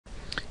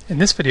In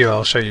this video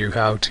I'll show you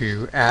how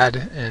to add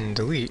and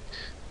delete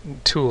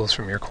tools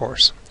from your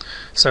course.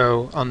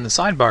 So on the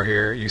sidebar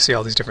here you see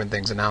all these different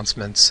things: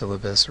 announcements,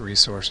 syllabus,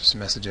 resources,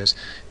 messages.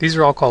 These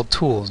are all called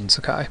tools in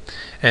Sakai,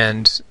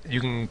 and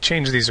you can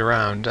change these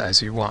around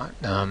as you want.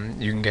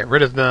 You can get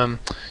rid of them,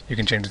 you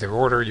can change their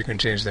order, you can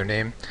change their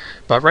name,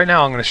 but right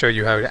now I'm going to show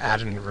you how to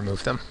add and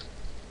remove them.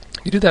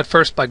 You do that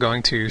first by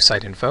going to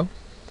Site Info.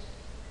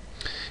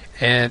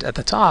 And at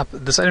the top,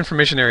 the site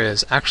information area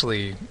is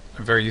actually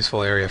a very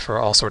useful area for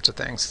all sorts of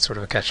things. It's sort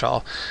of a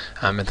catch-all.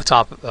 At the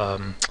top,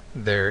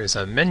 there is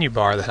a menu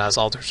bar that has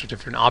all sorts of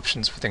different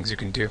options for things you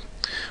can do.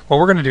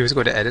 What we're going to do is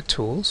go to Edit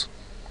Tools,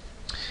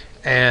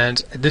 and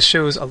this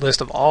shows a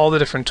list of all the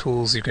different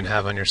tools you can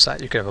have on your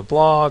site. You can have a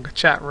blog, a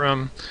chat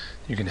room,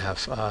 you can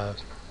have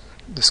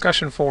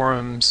discussion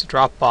forums,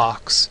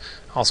 Dropbox,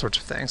 all sorts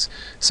of things.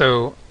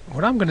 So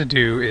what I'm going to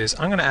do is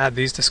I'm going to add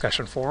these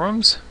discussion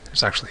forums.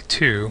 There's actually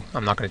two.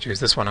 I'm not going to choose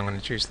this one. I'm going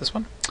to choose this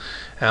one.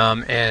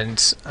 I'm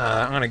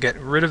going to get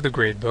rid of the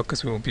gradebook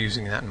because we won't be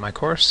using that in my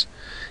course.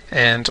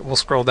 And we'll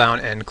scroll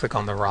down and click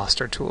on the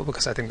roster tool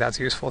because I think that's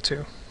useful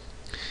too.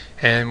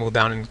 And we'll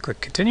down and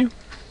click continue.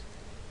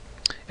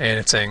 And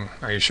it's saying,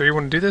 are you sure you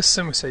want to do this?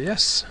 And we say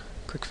yes.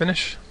 Click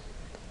finish.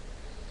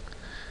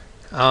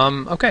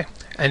 Okay,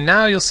 and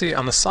now you'll see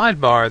on the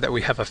sidebar that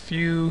we have a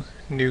few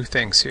new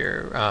things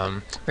here.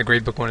 The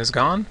gradebook one is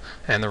gone,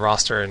 and the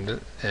roster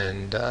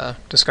and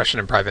discussion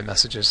and private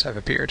messages have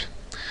appeared.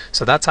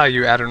 So that's how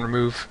you add and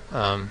remove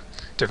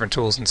different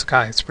tools in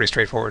Sakai. It's pretty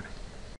straightforward.